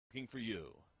Working for you.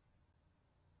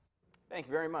 Thank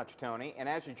you very much, Tony. And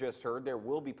as you just heard, there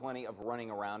will be plenty of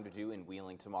running around to do in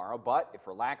Wheeling tomorrow. But if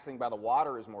relaxing by the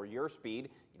water is more your speed,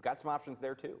 you've got some options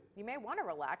there too. You may want to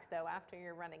relax though after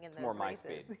you're running in those more my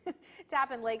races. speed.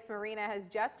 Tappan Lake's Marina has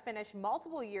just finished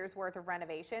multiple years worth of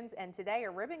renovations, and today a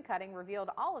ribbon cutting revealed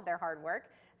all of their hard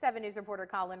work. 7 News reporter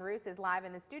Colin Roos is live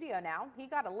in the studio now. He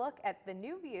got a look at the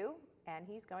new view and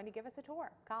he's going to give us a tour.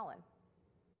 Colin.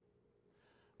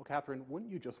 Well, Catherine,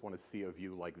 wouldn't you just want to see a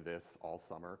view like this all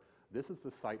summer? This is the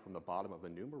site from the bottom of the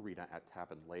new marina at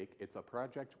Tappan Lake. It's a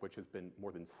project which has been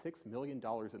more than $6 million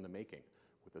in the making,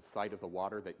 with a sight of the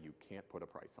water that you can't put a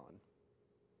price on.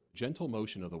 Gentle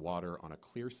motion of the water on a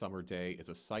clear summer day is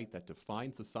a sight that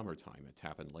defines the summertime at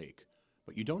Tappan Lake.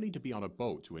 But you don't need to be on a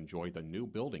boat to enjoy the new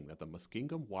building that the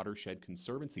Muskingum Watershed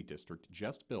Conservancy District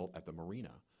just built at the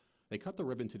marina. They cut the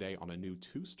ribbon today on a new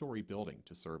 2-story building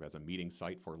to serve as a meeting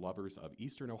site for lovers of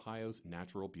Eastern Ohio's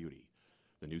natural beauty.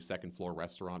 The new second-floor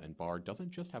restaurant and bar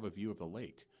doesn't just have a view of the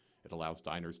lake. It allows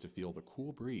diners to feel the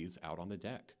cool breeze out on the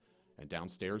deck. And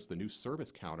downstairs, the new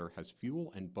service counter has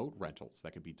fuel and boat rentals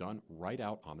that can be done right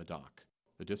out on the dock.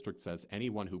 The district says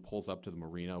anyone who pulls up to the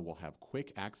marina will have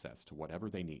quick access to whatever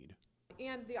they need.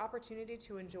 And the opportunity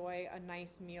to enjoy a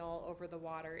nice meal over the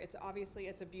water. It's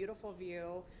a beautiful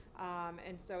view,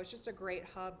 and so it's just a great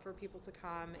hub for people to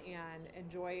come and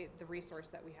enjoy the resource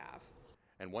that we have.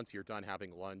 And once you're done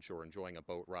having lunch or enjoying a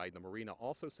boat ride, the marina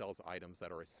also sells items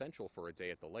that are essential for a day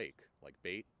at the lake, like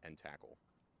bait and tackle.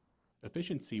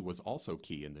 Efficiency was also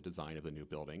key in the design of the new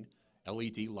building.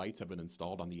 LED lights have been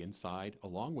installed on the inside,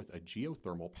 along with a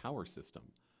geothermal power system.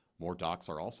 More docks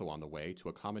are also on the way to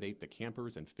accommodate the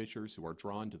campers and fishers who are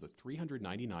drawn to the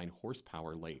 399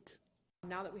 horsepower lake.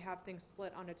 Now that we have things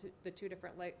split onto the 2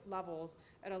 different levels,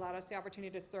 it allowed us the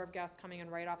opportunity to serve guests coming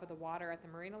in right off of the water at the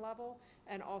marina level,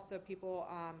 and also people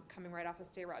coming right off of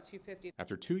State Route 250.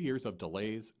 After 2 years of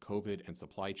delays, COVID, and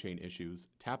supply chain issues,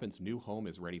 Tappan's new home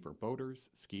is ready for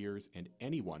boaters, skiers, and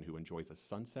anyone who enjoys a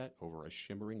sunset over a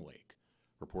shimmering lake.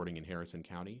 Reporting in Harrison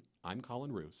County, I'm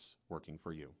Colin Roos, working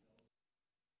for you.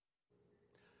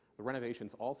 The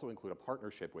renovations also include a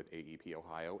partnership with AEP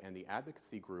Ohio and the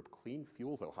advocacy group Clean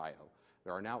Fuels Ohio.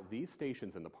 There are now these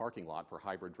stations in the parking lot for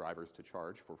hybrid drivers to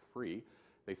charge for free.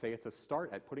 They say it's a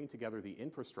start at putting together the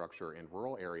infrastructure in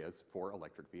rural areas for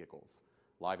electric vehicles.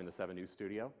 Live in the 7 News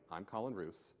studio, I'm Colin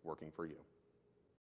Roos, working for you.